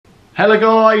Hello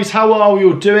guys, how are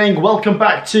you doing? Welcome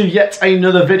back to yet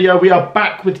another video. We are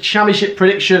back with championship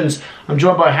predictions. I'm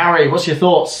joined by Harry. What's your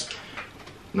thoughts?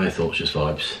 No thoughts, just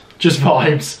vibes. Just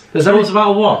vibes. Thoughts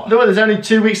about what? No, there's only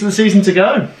 2 weeks of the season to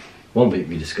go. 1 week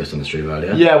we discussed on the stream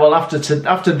earlier. Yeah, well after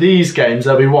these games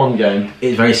there'll be one game.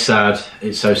 It's very sad.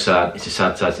 It's so sad. It's a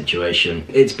sad situation.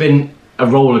 It's been a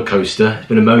roller coaster. It's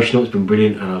been emotional. It's been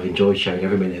brilliant, and I've enjoyed sharing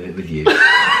every minute of it with you.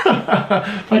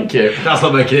 Thank you. That's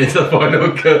not making it into the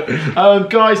final cut.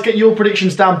 Guys, get your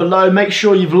predictions down below. Make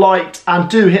sure you've liked and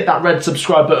do hit that red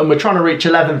subscribe button. We're trying to reach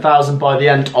 11,000 by the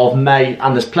end of May,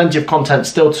 and there's plenty of content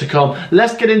still to come.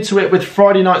 Let's get into it with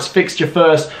Friday night's fixture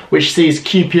first, which sees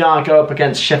QPR go up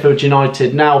against Sheffield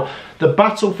United. Now, the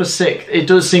battle for sixth, it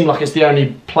does seem like it's the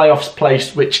only playoffs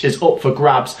place which is up for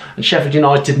grabs, and Sheffield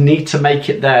United need to make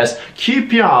it theirs.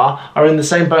 QPR are in the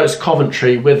same boat as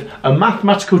Coventry with a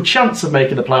mathematical chance of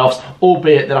making the playoffs,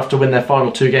 albeit they'll have to win their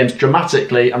final 2 games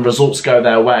dramatically and results go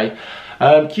their way.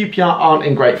 QPR aren't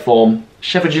in great form.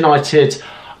 Sheffield United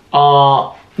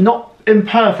are not in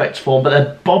perfect form, but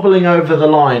they're bobbling over the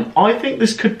line. I think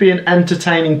this could be an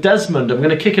entertaining Desmond. I'm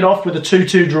going to kick it off with a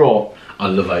 2-2 draw. I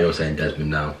love how you're saying Desmond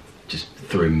now. Just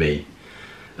through me.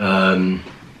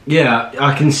 Yeah,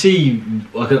 I can see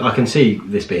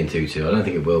this being 2-2. I don't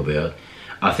think it will be.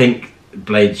 I think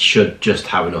Blades should just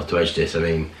have enough to edge this. I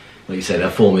mean, like you said, their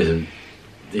form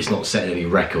it's not setting any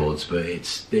records, but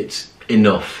it's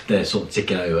enough. They're sort of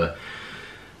ticking over.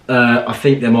 I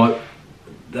think they might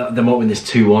win this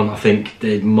 2-1. I think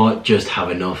they might just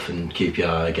have enough, and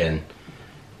QPR again,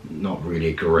 not really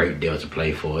a great deal to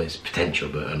play for. It's potential,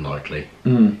 but unlikely.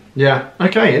 Yeah,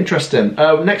 okay, interesting.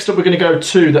 Next up, we're going to go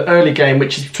to the early game,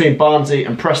 which is between Barnsley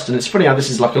and Preston. It's funny how this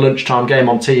is like a lunchtime game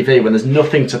on TV when there's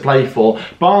nothing to play for.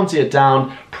 Barnsley are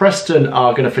down, Preston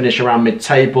are going to finish around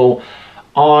mid-table.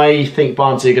 I think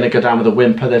Barnsley are going to go down with a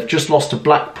whimper. They've just lost to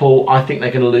Blackpool. I think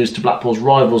they're going to lose to Blackpool's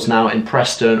rivals now in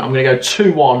Preston. I'm going to go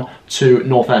 2-1 to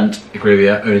North End. Agree with you.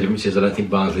 Only difference is I don't think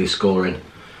Barnsley is scoring.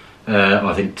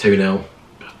 I think 2-0.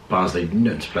 Barnsley,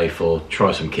 nothing to play for.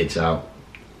 Try some kids out.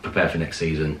 Prepare for next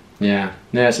season. Yeah,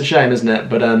 it's a shame, isn't it?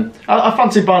 But I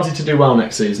fancy Barnsley to do well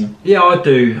next season. Yeah, I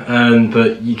do.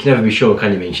 But you can never be sure,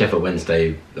 can you? I mean, Sheffield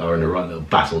Wednesday are in a right little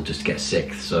battle just to get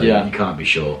 6th, so yeah, you can't be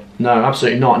sure. No,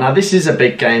 absolutely not. Now, this is a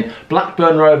big game.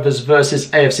 Blackburn Rovers versus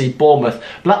AFC Bournemouth.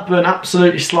 Blackburn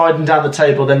absolutely sliding down the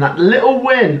table. Then that little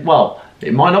win, well,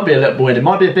 it might not be a little win, it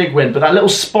might be a big win, but that little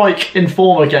spike in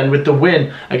form again with the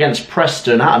win against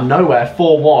Preston out of nowhere,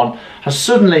 4-1, has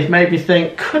suddenly made me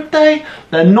think, could they?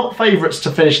 They're not favourites to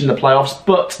finish in the playoffs,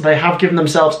 but they have given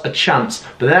themselves a chance.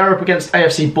 But they're up against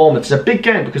AFC Bournemouth. It's a big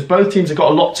game because both teams have got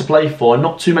a lot to play for, and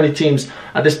not too many teams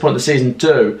at this point in the season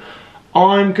do.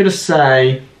 I'm going to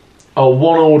say a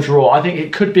 1-1 draw. I think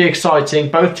it could be exciting.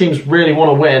 Both teams really want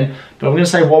to win, but I'm going to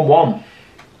say 1-1.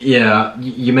 Yeah,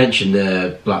 you mentioned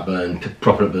Blackburn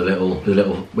propping up with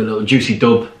a little juicy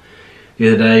dub the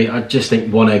other day. I just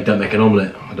think 1 egg don't make an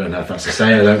omelette. I don't know if that's to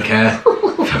say. I don't care.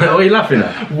 What are you laughing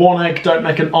at? 1 egg don't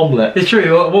make an omelette. It's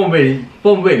true. One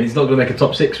win is not going to make a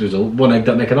top 6 result. 1 egg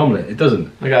don't make an omelette. It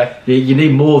doesn't. Okay. You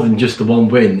need more than just the 1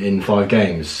 win in 5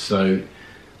 games. So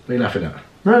what are you laughing at?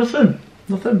 No,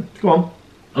 nothing. Go on.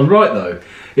 I'm right though.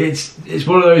 It's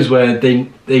one of those where they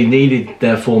needed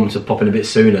their form to pop in a bit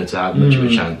sooner to have much of a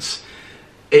chance.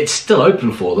 It's still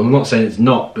open for them. I'm not saying it's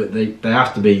not, but they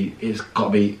have to be. It's got to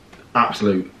be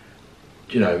absolute.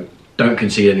 You know, don't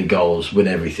concede any goals, win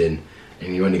everything,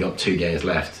 and you only got 2 games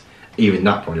left. Even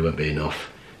that probably won't be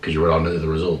enough because you rely on other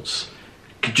results.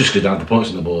 Just go down to the points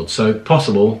on the board. So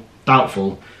possible,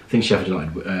 doubtful. I think Sheffield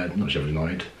United, not Sheffield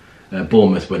United,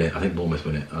 Bournemouth win it. I think Bournemouth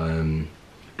win it.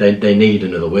 They need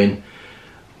another win.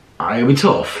 It'll be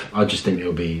tough. I just think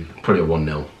it'll be probably a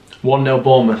 1-0. 1-0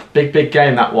 Bournemouth. Big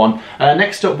game, that one.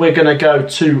 Next up, we're going to go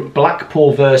to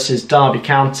Blackpool versus Derby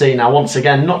County. Now, once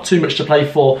again, not too much to play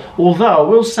for, although I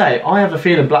will say, I have a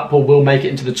feeling Blackpool will make it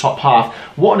into the top half.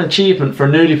 What an achievement for a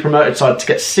newly promoted side to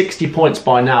get 60 points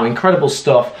by now. Incredible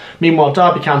stuff. Meanwhile,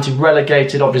 Derby County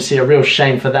relegated, obviously a real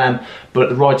shame for them, but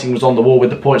the writing was on the wall with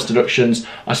the points deductions.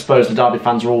 I suppose the Derby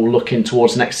fans are all looking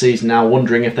towards next season now,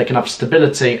 wondering if they can have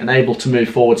stability and able to move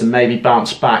forwards and maybe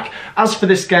bounce back. As for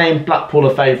this game, Blackpool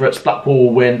are favourites. Blackpool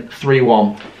will win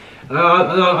 3-1.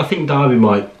 I think Derby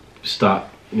might start,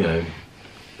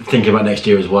 thinking about next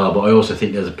year as well, but I also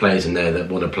think there's players in there that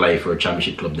want to play for a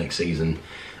championship club next season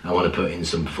and want to put in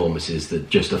some performances that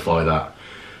justify that.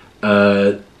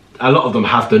 A lot of them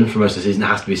have done for most of the season, it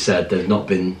has to be said. They've not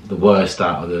been the worst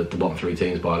out of the bottom 3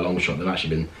 teams by a long shot. They've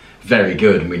actually been very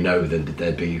good, and we know that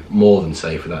they'd be more than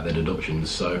safe without their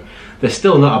deductions. So they're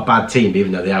still not a bad team,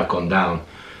 even though they have gone down.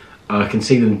 I can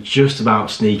see them just about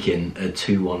sneaking a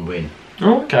 2-1 win.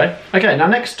 Oh, okay. Okay, now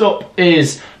next up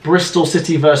is Bristol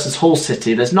City versus Hull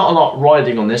City. There's not a lot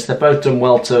riding on this. They've both done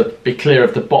well to be clear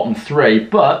of the bottom 3,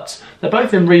 but they're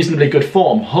both in reasonably good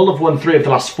form. Hull have won 3 of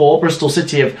the last 4. Bristol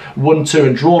City have won 2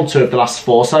 and drawn 2 of the last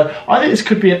 4. So I think this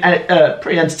could be a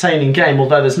pretty entertaining game,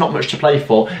 although there's not much to play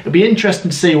for. It'll be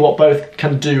interesting to see what both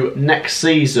can do next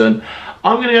season.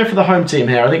 I'm going to go for the home team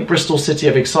here. I think Bristol City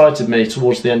have excited me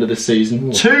towards the end of this season.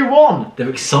 2-1. They've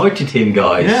excited him,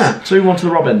 guys. Yeah, 2-1 to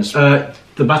the Robins.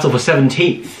 The battle for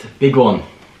 17th, big one.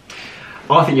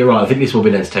 I think you're right. I think this will be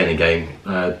an entertaining game.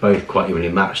 Both quite evenly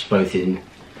matched, both in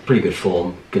pretty good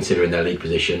form considering their league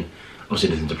position. Obviously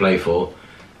nothing to play for.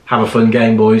 Have a fun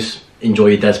game, boys. Enjoy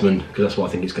your Desmond, because that's what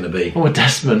I think it's going to be. Oh, a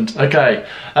Desmond. Okay.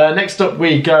 Next up,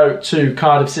 we go to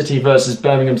Cardiff City versus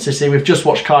Birmingham City. We've just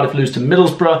watched Cardiff lose to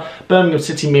Middlesbrough. Birmingham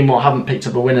City, meanwhile, haven't picked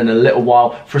up a win in a little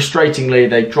while. Frustratingly,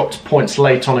 they dropped points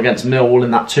late on against Millwall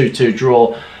in that 2-2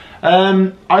 draw.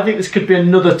 I think this could be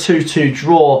another 2-2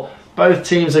 draw. Both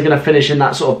teams are going to finish in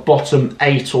that sort of bottom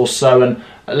 8 or so, and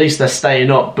at least they're staying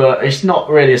up, but it's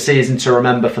not really a season to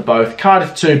remember for both.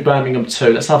 Cardiff 2, Birmingham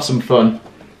 2. Let's have some fun.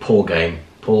 Poor game.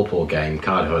 Poor game.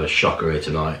 Cardiff had a shocker here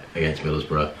tonight against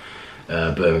Middlesbrough.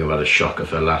 Birmingham had a shocker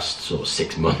for the last sort of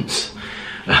 6 months.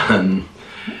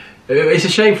 It's a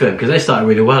shame for them because they started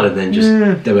really well and then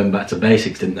just they went back to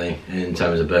basics, didn't they? In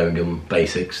terms of Birmingham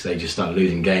basics, they just started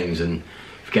losing games and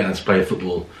forgetting how to play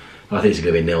football. I think it's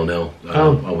going to be 0-0.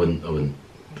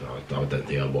 I don't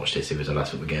think I'd watch this if it was the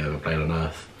last football game I ever played on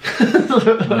earth.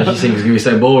 I just think it's going to be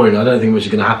so boring. I don't think much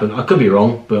is going to happen. I could be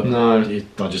wrong, but no.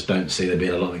 I just don't see there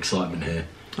being a lot of excitement here.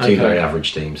 Two very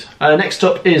average teams. Next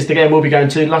up is the game we'll be going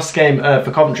to. Last game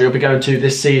for Coventry we'll be going to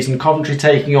this season. Coventry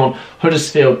taking on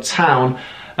Huddersfield Town.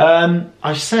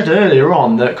 I said earlier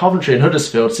on that Coventry and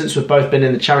Huddersfield, since we've both been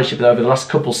in the Championship over the last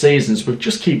couple seasons, we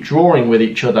just keep drawing with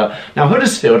each other. Now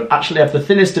Huddersfield actually have the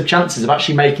thinnest of chances of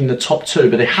actually making the top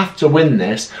 2, but they have to win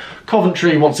this.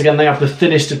 Coventry, once again, they have the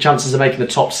thinnest of chances of making the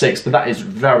top 6, but that is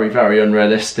very, very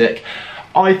unrealistic.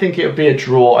 I think it would be a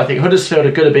draw. I think Huddersfield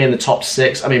are going to be in the top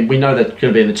 6. I mean, we know they're going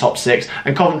to be in the top 6.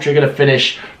 And Coventry are going to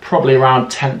finish probably around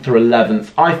 10th or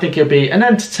 11th. I think it'll be an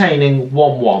entertaining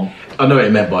 1-1. I know what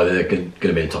it meant by they're going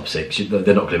to be in the top 6.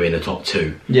 They're not going to be in the top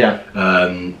 2. Yeah.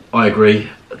 I agree.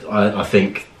 I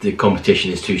think the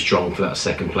competition is too strong for that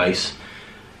second place.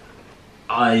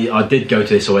 I did go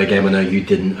to this away game. I know you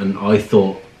didn't. And I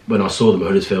thought when I saw them at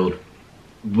Huddersfield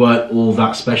weren't all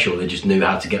that special. They just knew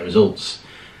how to get results.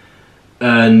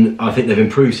 And I think they've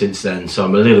improved since then, so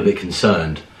I'm a little bit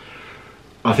concerned.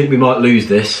 I think we might lose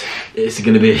this. It's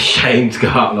going to be a shame to go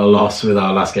out on a loss with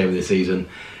our last game of the season.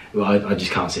 I just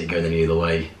can't see it going any other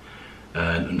way.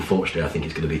 And unfortunately, I think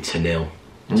it's going to be 2-0.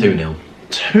 2-0.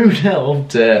 2-0, oh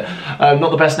dear. Not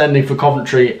the best ending for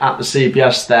Coventry at the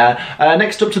CBS there.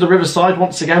 Next up to the Riverside,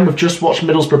 once again, we've just watched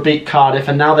Middlesbrough beat Cardiff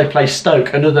and now they play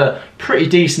Stoke, another pretty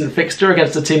decent fixture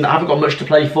against a team that haven't got much to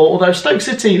play for, although Stoke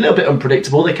City, a little bit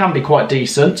unpredictable, they can be quite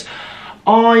decent.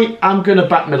 I am going to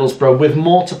back Middlesbrough with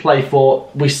more to play for.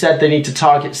 We said they need to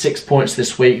target 6 points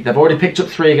this week. They've already picked up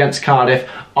 3 against Cardiff.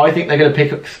 I think they're going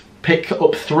to pick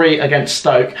up 3 against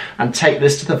Stoke and take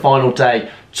this to the final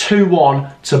day.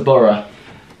 2-1 to Borough.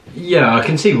 Yeah, I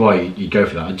can see why you'd go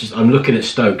for that. I'm looking at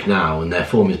Stoke now, and their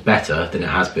form is better than it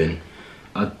has been.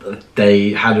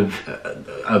 They had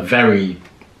a very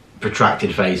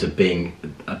protracted phase of being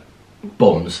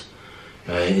bombs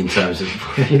in terms of.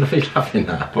 You're laughing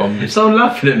at bombs. Someone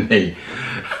laughing at me.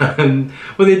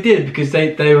 Well, they did because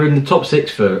they were in the top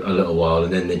 6 for a little while,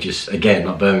 and then they just again,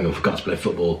 like Birmingham, forgot to play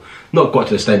football. Not quite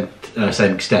to the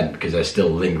same extent because they're still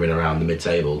lingering around the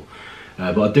mid-table.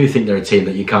 But I do think they're a team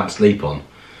that you can't sleep on.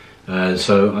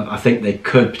 So I think they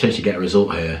could potentially get a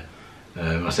result here.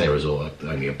 I say a result,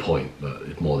 only a point, but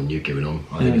it's more than you giving them.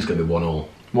 I think it's going to be 1-1.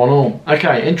 1-1.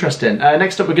 Okay, interesting.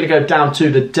 Next up, we're going to go down to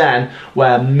the Den,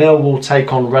 where Millwall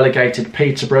take on relegated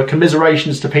Peterborough.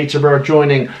 Commiserations to Peterborough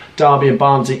joining Derby and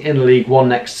Barnsley in League One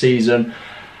next season.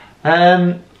 Do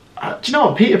you know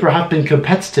what? Peterborough have been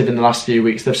competitive in the last few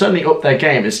weeks. They've certainly upped their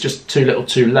game. It's just too little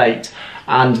too late.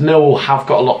 And Millwall have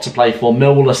got a lot to play for.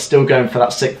 Millwall are still going for that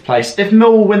 6th place. If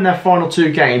Millwall win their final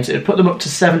 2 games, it would put them up to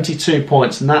 72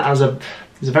 points. And that has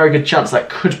there's a very good chance that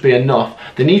could be enough.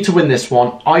 They need to win this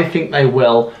one. I think they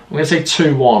will. I'm going to say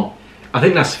 2-1. I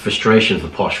think that's the frustration for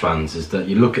Posh fans, is that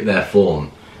you look at their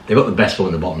form. They've got the best form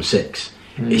in the bottom 6.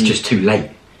 It's just too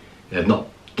late. They've not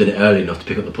done it early enough to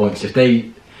pick up the points. If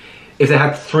they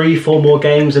had 3-4 more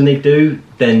games than they do,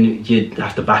 then you'd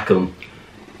have to back them.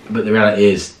 But the reality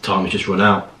is, time has just run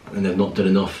out, and they've not done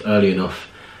enough early enough.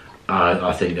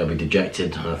 I think they'll be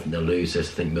dejected. I think they'll lose this.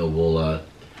 I think Millwall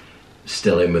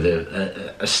still in with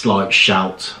a slight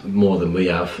shout more than we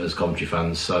have as Coventry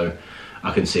fans. So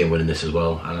I can see him winning this as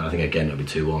well, and I think again it'll be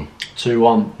 2-1.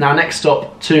 2-1. Now next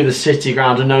up to the City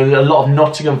Ground. I know that a lot of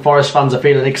Nottingham Forest fans are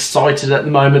feeling excited at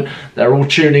the moment. They're all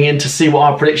tuning in to see what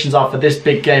our predictions are for this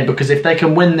big game, because if they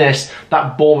can win this,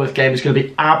 that Bournemouth game is going to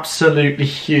be absolutely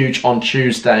huge on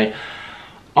Tuesday.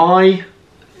 I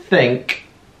think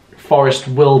Forest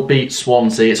will beat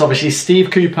Swansea. It's obviously Steve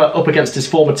Cooper up against his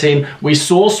former team. We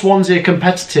saw Swansea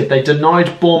competitive. They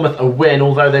denied Bournemouth a win,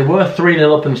 although they were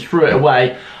 3-0 up and threw it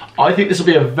away. I think this will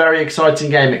be a very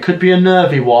exciting game. It could be a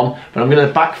nervy one, but I'm going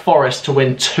to back Forest to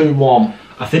win 2-1.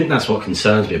 I think that's what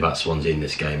concerns me about Swansea in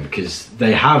this game, because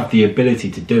they have the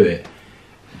ability to do it,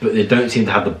 but they don't seem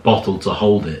to have the bottle to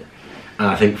hold it. And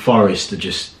I think Forest are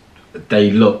just,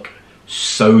 they look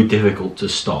so difficult to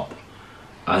stop.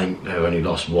 I think they've only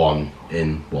lost one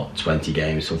in, 20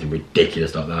 games, something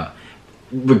ridiculous like that.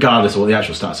 Regardless of what the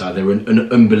actual stats are, they're in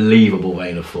an unbelievable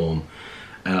vein of form.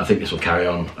 And I think this will carry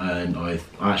on, and I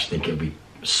actually think it'll be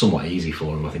somewhat easy for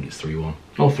them. I think it's 3-1.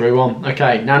 Oh, 3-1.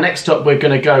 Okay, now next up we're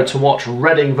going to go to watch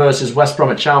Reading versus West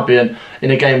Bromwich Albion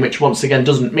in a game which once again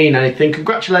doesn't mean anything.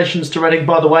 Congratulations to Reading,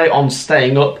 by the way, on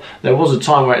staying up. There was a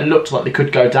time where it looked like they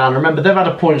could go down. Remember, they've had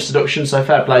a points deduction, so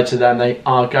fair play to them. They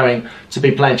are going to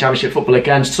be playing Championship football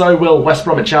again. So will West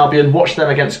Bromwich Albion. Watch them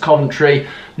against Coventry.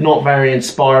 Not very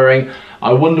inspiring.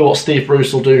 I wonder what Steve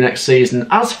Bruce will do next season.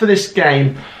 As for this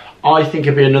game, I think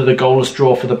it'll be another goalless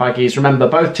draw for the Baggies. Remember,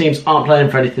 both teams aren't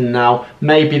playing for anything now.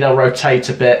 Maybe they'll rotate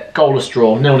a bit. Goalless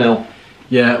draw, 0-0.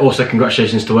 Yeah, also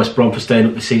congratulations to West Brom for staying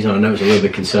up this season. I know it's a little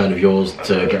bit concern of yours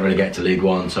to get relegated to League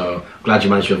One, so glad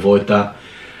you managed to avoid that.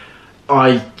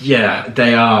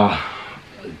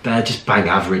 They're just bang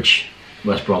average,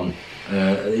 West Brom,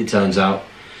 it turns out.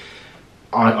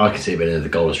 I can see it being the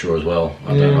goalless draw as well.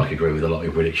 I don't agree with a lot of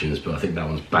your predictions, but I think that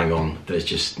one's bang on. There's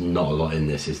just not a lot in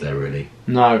this, is there really?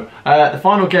 No. The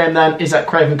final game then is at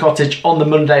Craven Cottage on the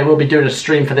Monday. We'll be doing a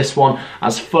stream for this one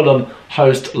as Fulham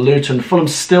host Luton.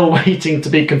 Fulham's still waiting to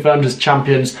be confirmed as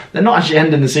champions. They're not actually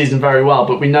ending the season very well,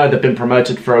 but we know they've been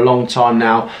promoted for a long time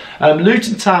now.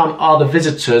 Luton Town are the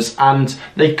visitors, and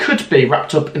they could be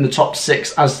wrapped up in the top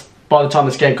 6 as by the time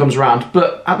this game comes around,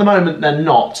 but at the moment they're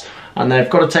not. And they've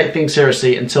got to take things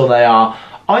seriously until they are.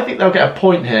 I think they'll get a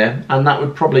point here, and that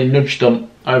would probably nudge them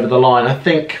over the line. I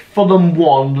think Fulham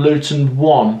 1, Luton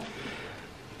 1.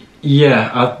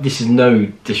 Yeah, this is no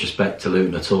disrespect to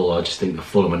Luton at all. I just think that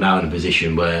Fulham are now in a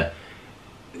position where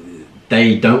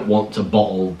they don't want to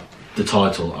bottle the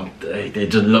title. It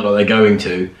doesn't look like they're going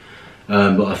to.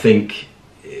 But I think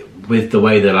with the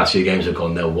way the last few games have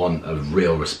gone, they'll want a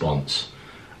real response.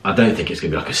 I don't think it's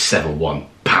going to be like a 7-1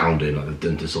 pounding like they've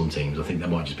done to some teams. I think that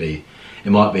might just be,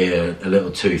 it might be a little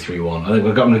 2-3-1. I think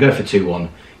I'm going to go for 2-1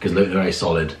 because they're very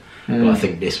solid. But I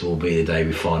think this will be the day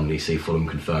we finally see Fulham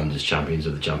confirmed as champions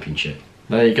of the Championship.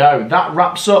 There you go. That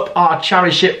wraps up our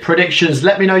Championship predictions.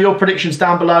 Let me know your predictions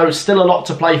down below. Still a lot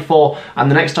to play for.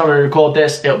 And the next time we record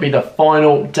this, it'll be the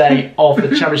final day of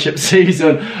the Championship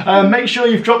season. Make sure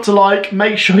you've dropped a like.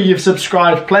 Make sure you've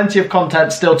subscribed. Plenty of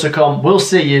content still to come. We'll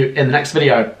see you in the next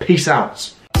video. Peace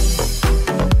out.